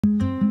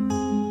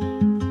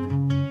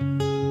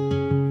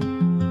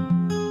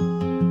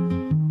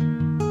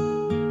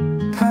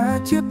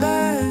packed your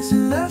bags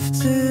and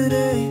left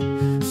today.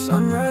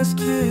 Sunrise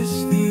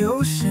kissed the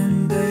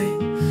ocean bay.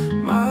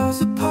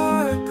 Miles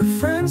apart but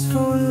friends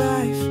for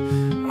life,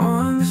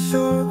 on the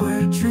shore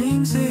where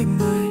dreams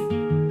ignite.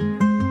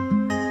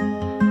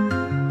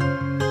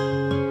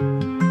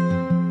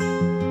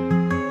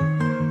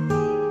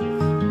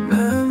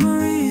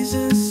 Memories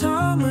in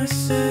summer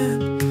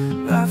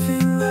sand,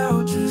 laughing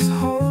loud, just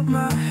hold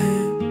my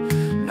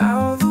hand.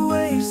 Now the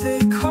waves, they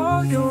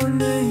call your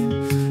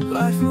name.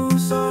 Life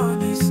moves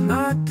on, it's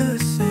not the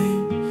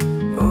same.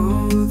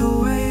 Oh, the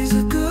waves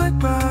of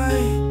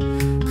goodbye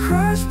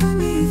crash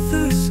beneath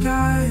the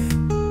sky.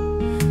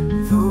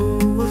 Though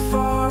we're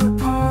far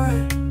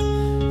apart,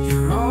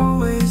 you're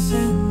always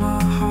in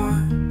my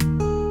heart.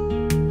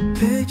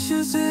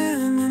 Pictures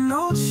in an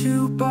old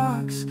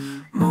shoebox,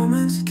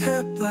 moments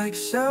kept like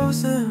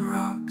shells and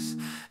rocks.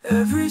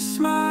 Every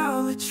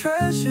smile a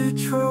treasure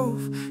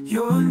trove,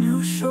 your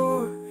new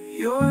shore,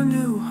 your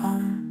new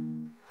home.